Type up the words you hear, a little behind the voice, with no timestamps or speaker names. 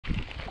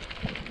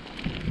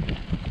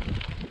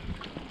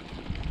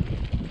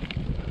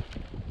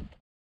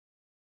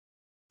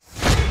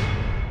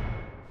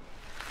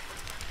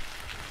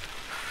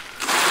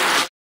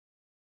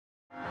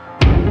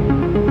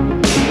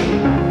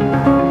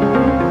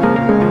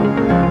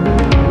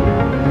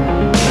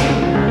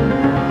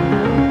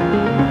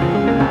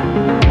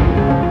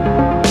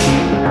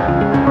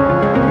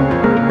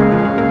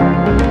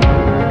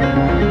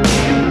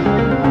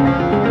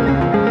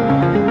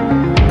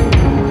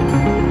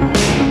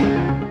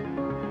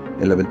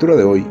En la aventura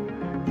de hoy,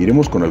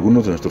 iremos con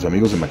algunos de nuestros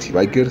amigos de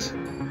MaxiBikers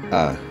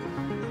a...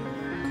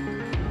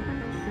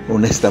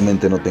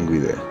 Honestamente no tengo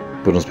idea,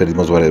 pues nos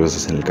perdimos varias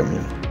veces en el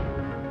camino.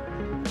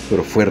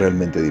 Pero fue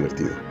realmente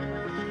divertido.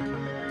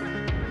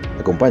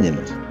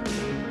 Acompáñenos.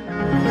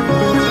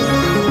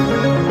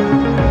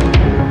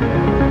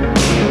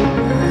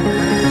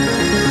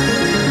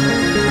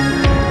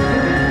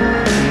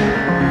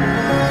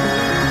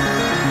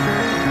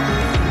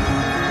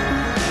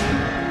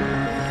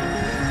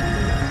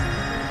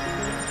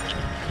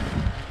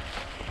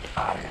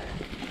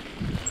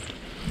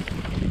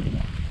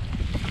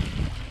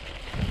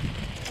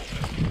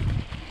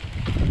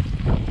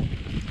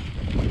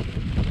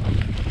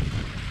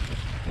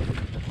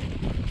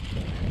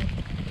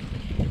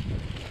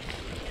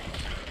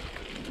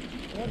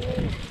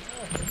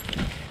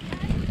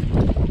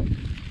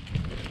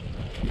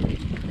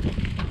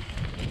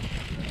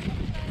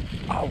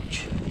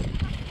 Ouch.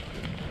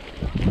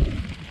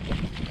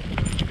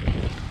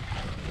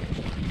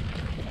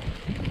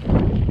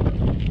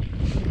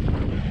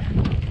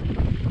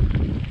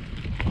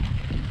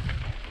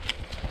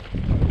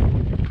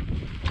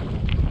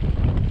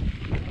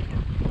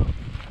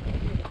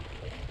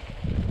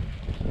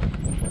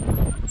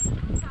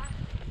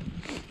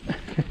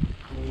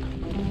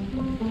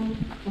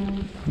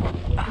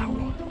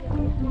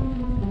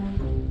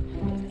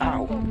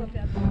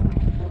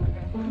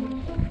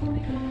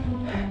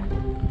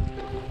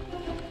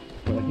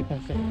 Por aquí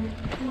pasé.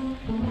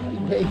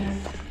 Güey,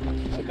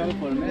 sacado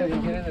por el medio,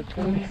 no quieren el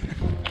cable.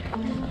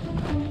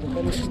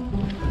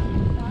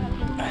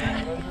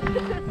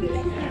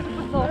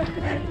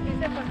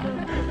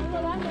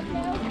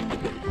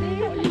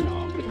 Oye, no,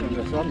 pues con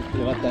razón,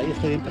 levanta ahí,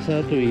 está bien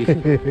pasado tu hijo.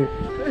 ¿Te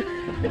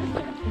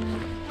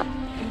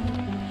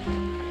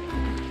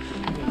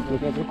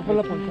preocupa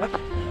la ponchada?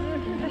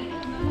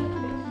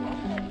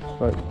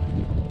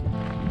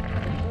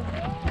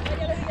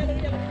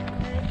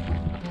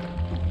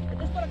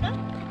 ¿Estás por acá?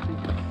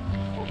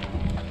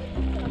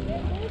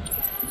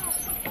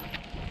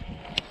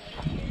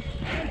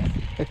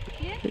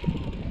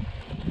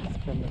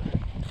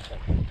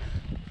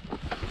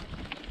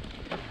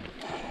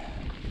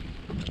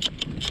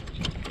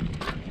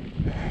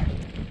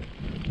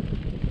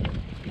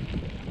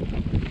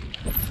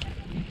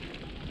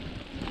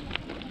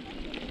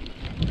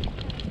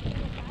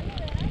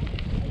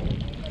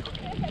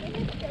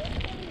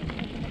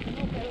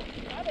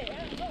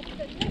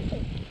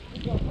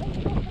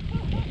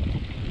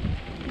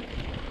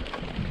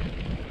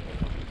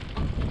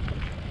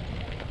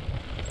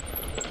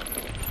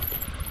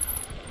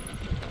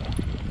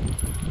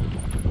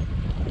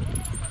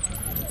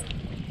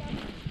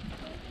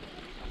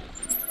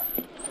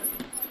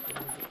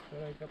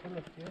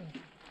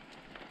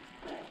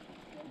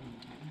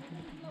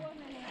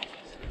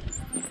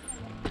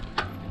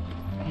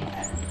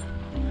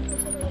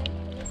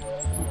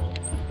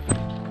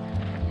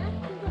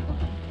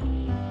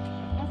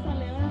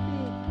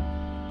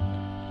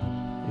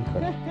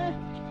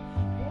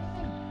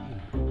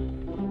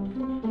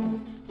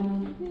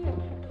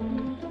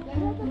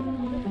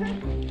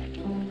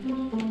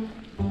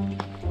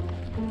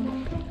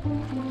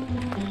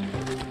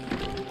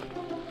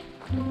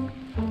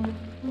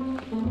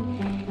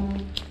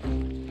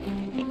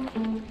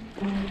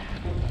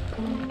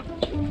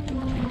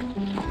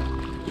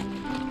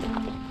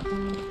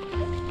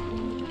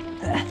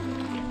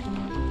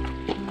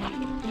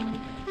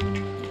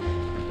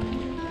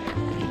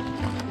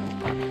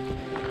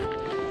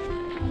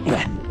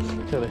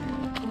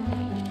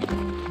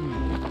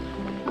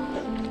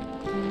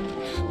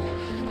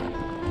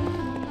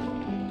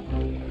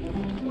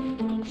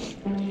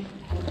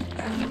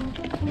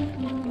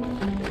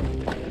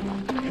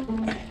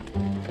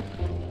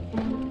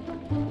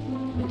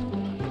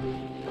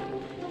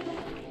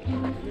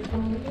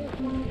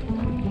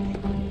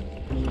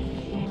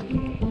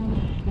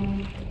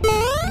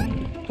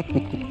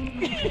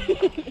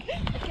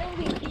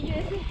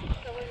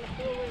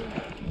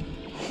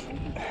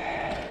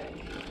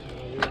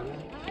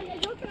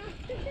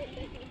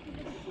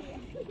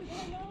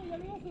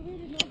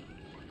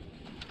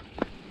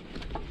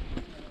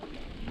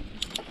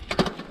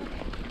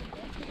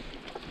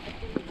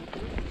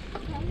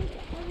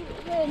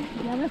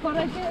 Ya mejor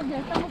hay que, ya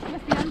estamos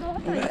investigando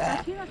otra y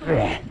está chida.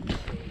 ¿También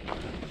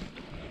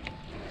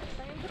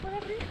se puede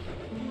abrir?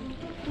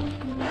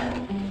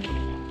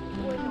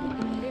 Bueno,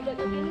 digo,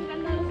 yo tienen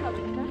candados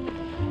ahorita.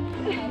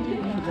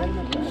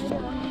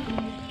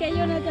 Que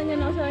Jonathan ya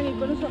no se va a venir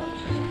con nosotros.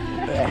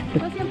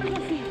 No siempre es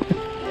así.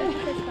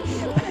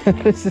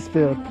 Ese es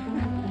peor.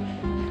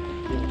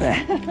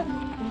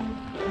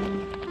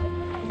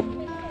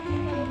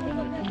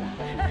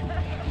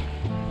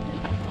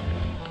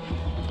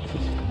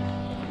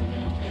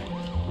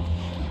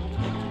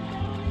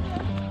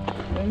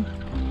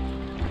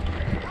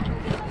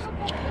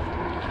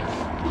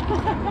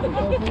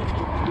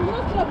 No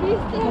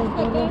trapiste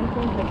hasta acá. ¿En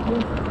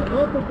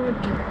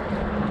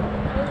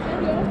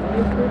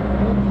serio?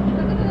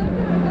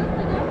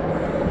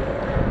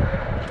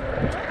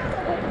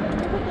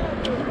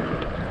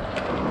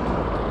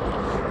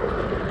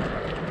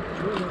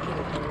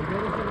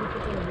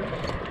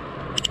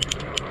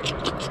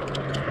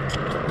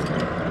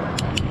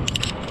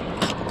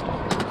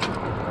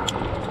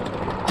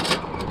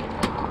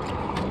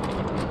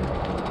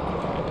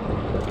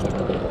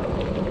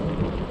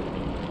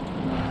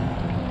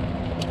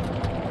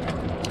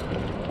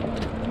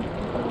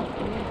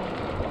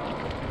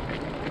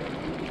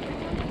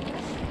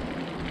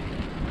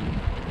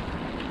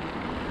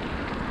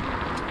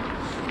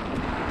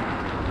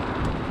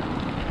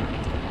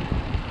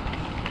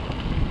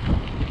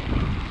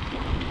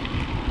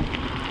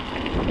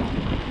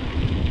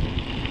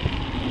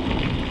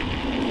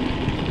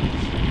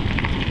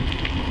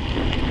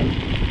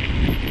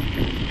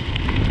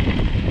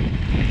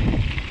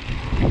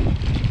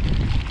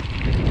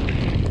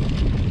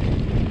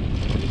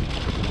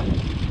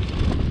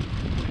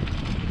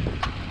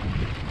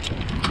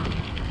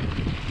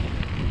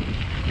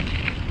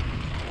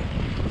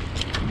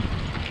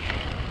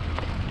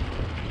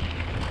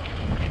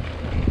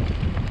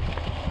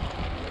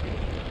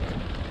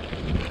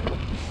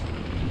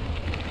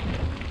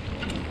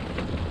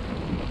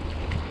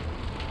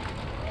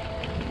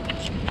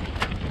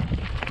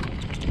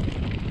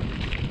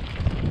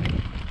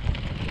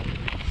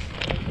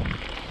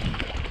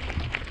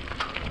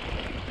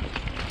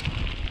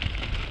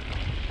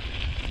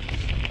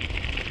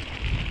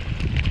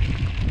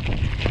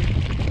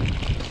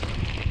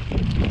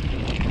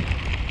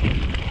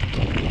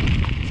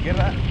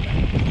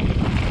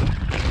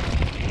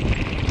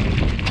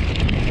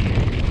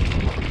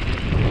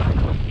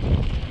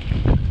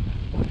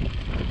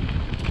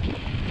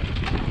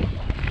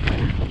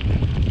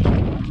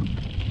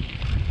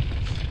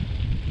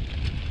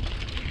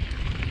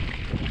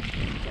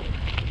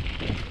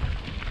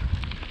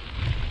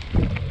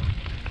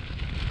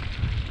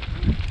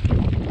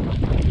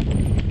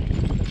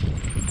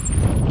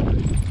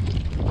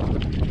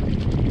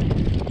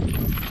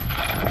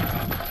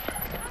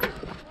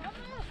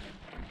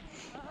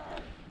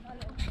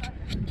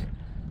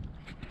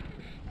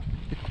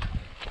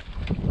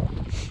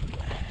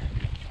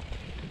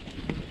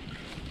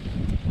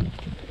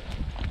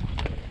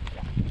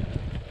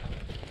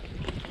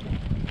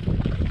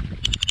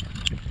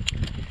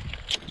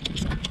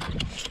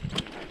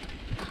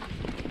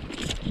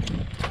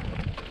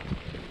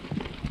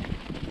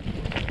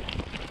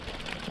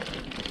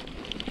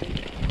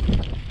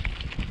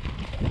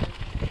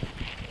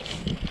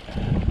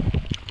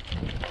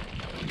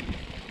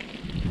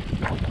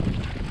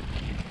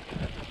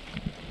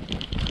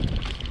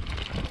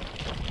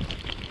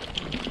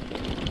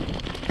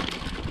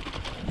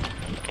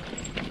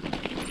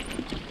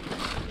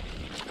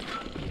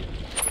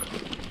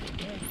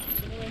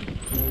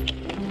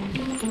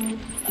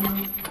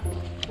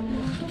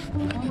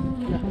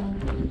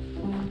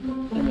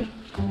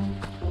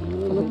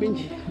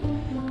 pinche.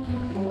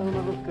 Vamos a dar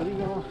una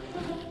roscadilla, ¿no?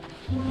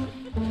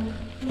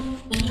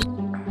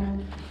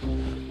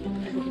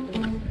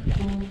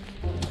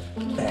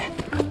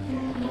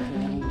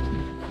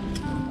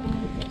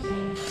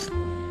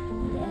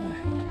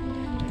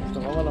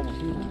 Estorbaba la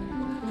bocina.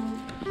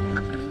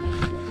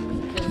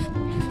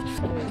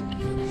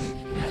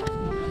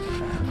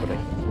 Por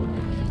ahí.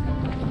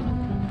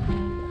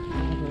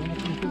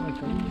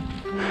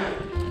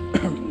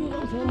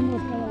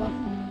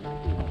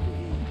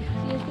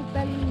 Sí, es que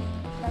está bien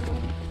largo.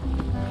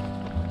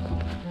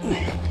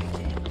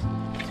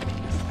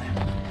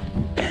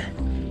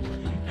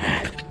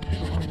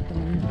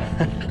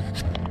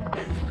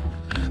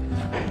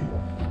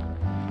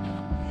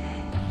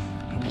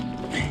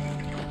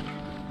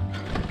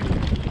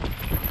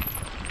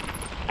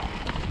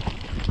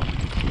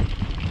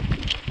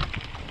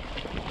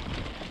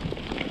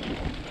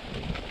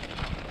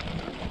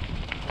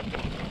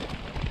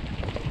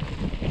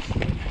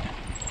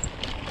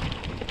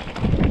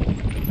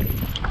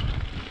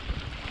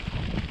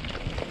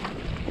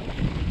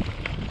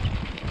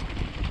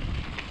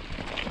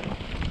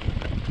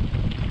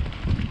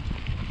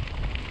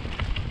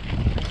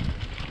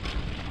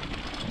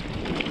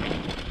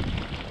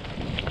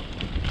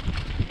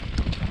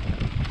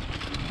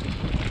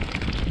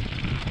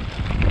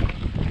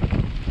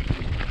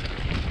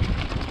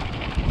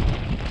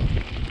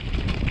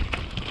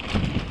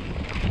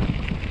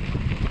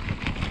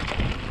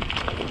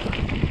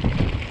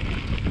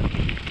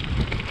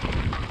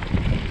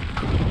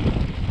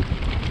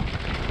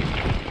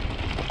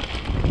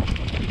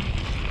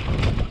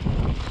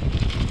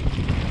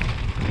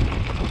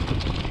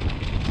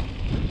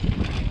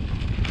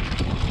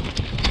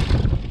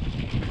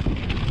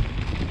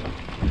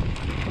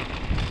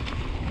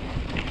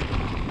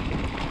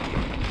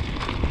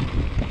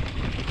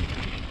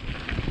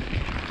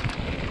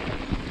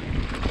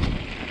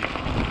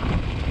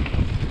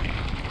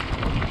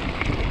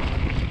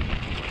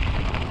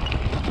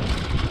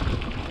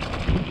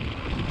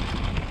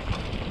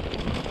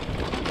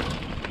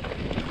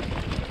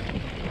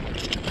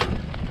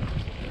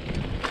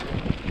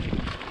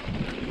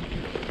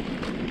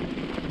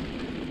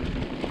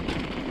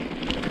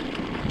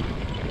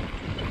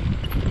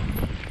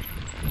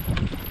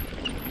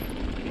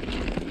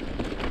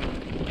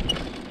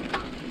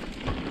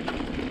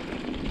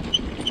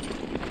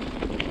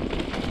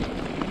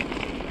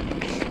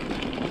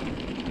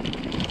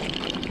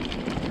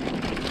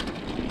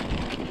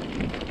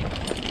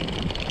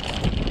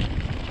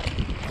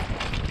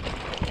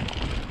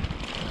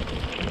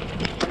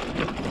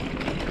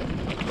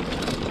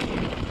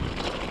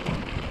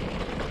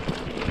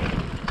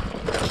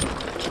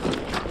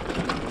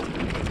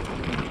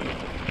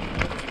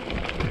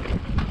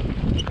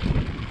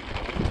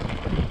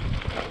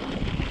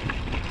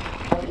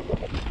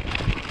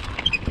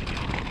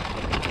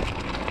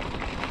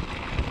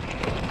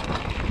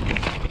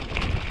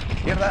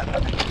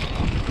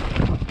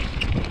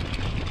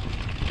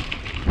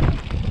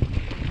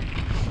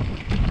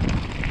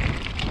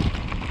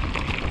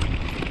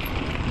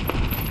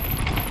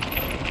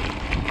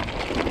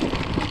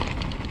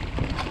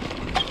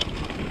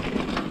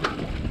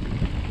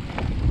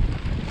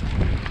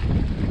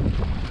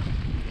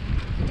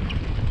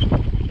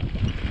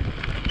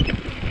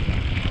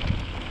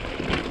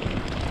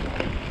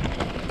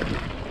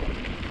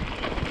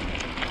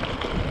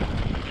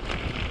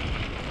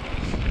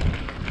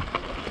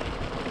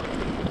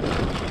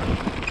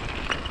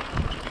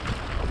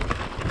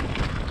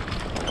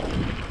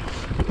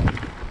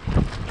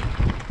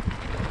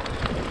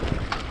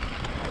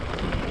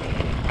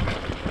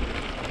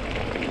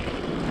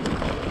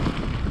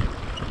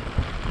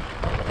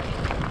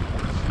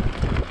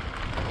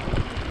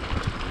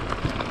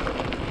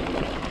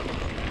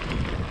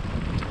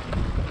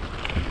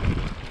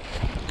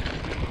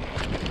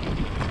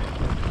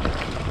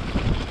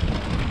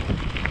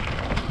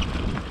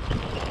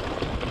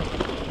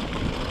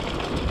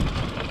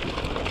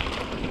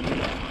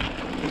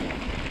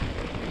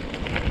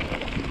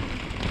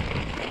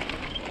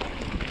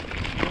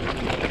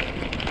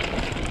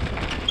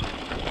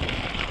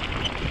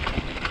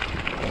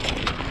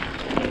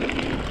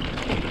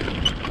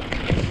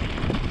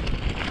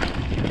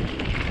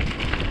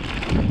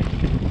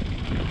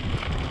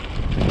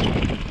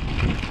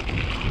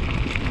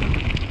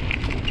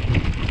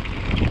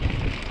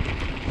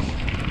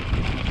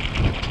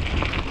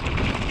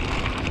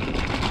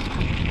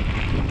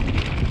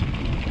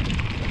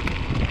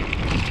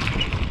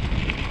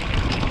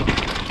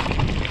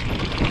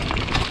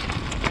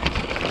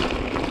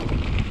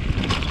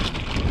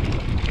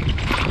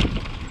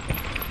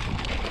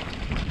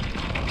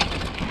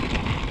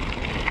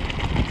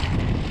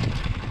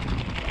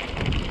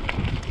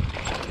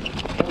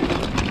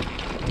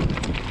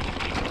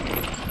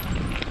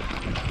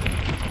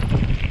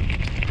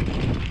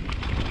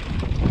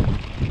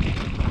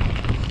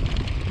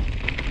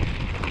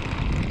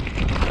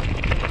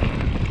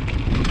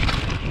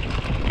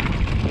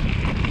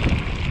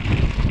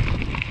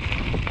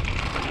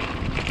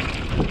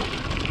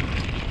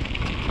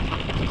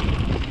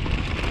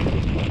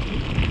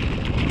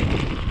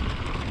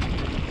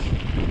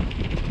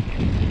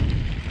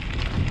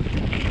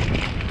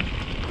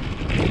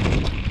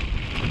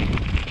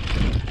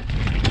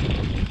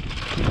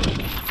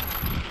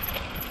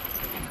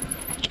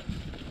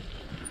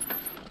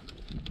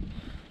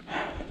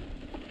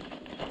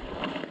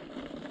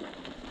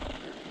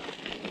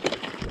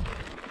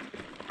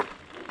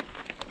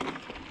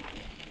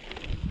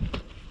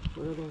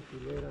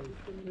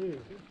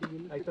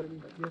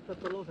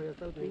 está todo, allá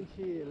está el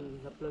pinche, el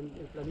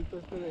planito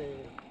este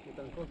de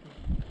Trancoso.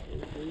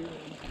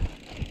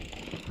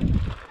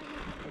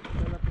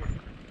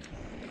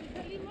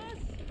 ¿Salimos?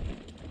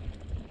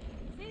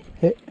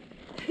 ¿Sí? ¿Eh?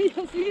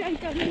 Yo sí, ahí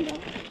camino.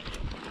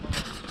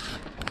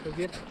 ¿Estás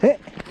bien?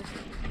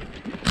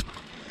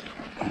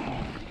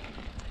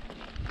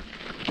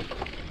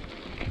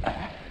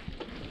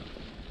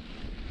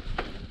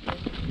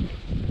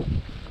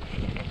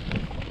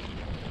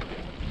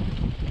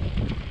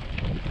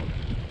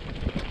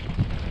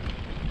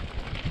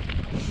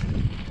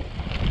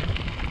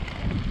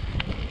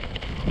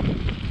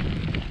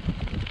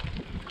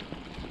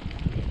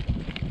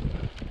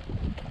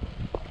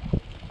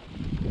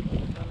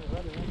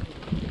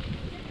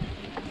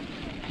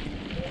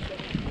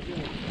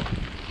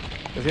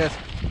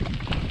 Gracias.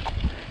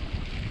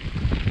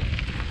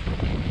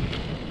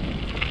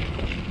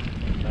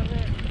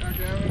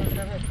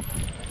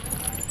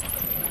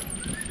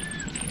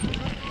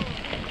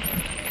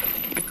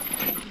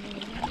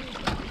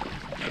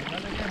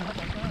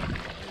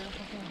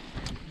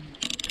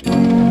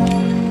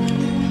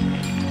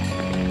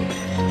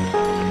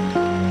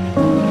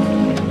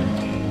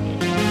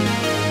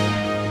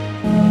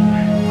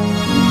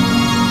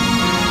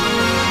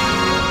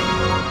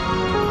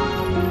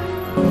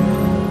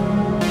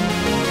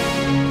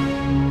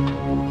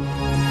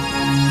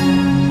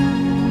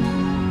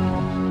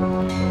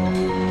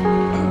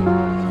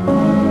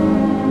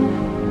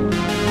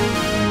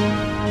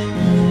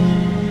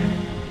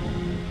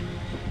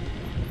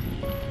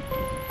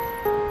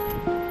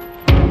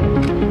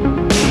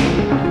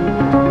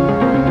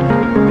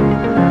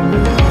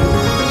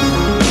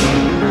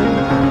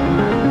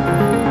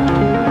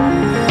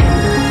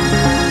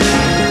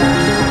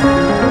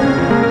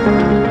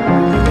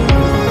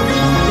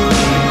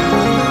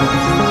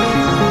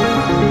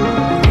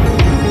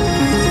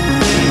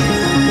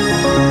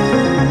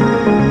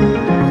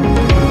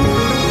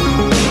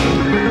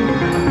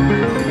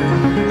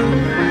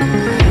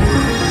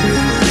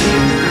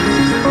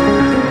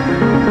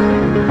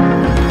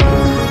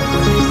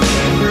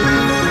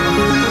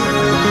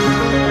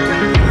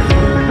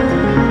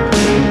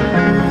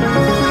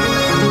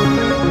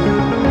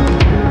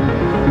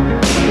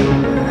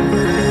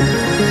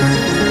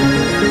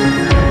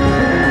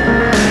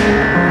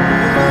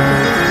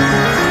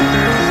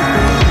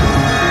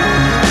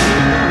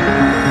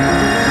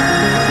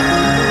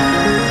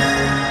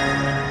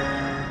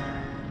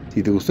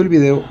 Si te gustó el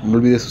video, no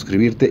olvides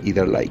suscribirte y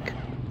dar like.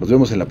 Nos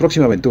vemos en la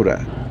próxima aventura.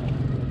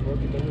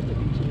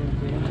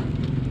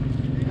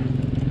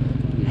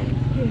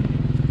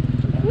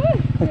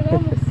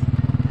 Llegamos.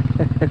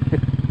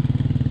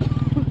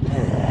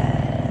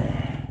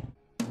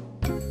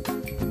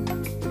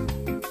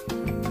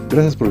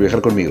 Gracias por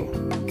viajar conmigo.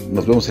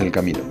 Nos vemos en el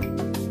camino.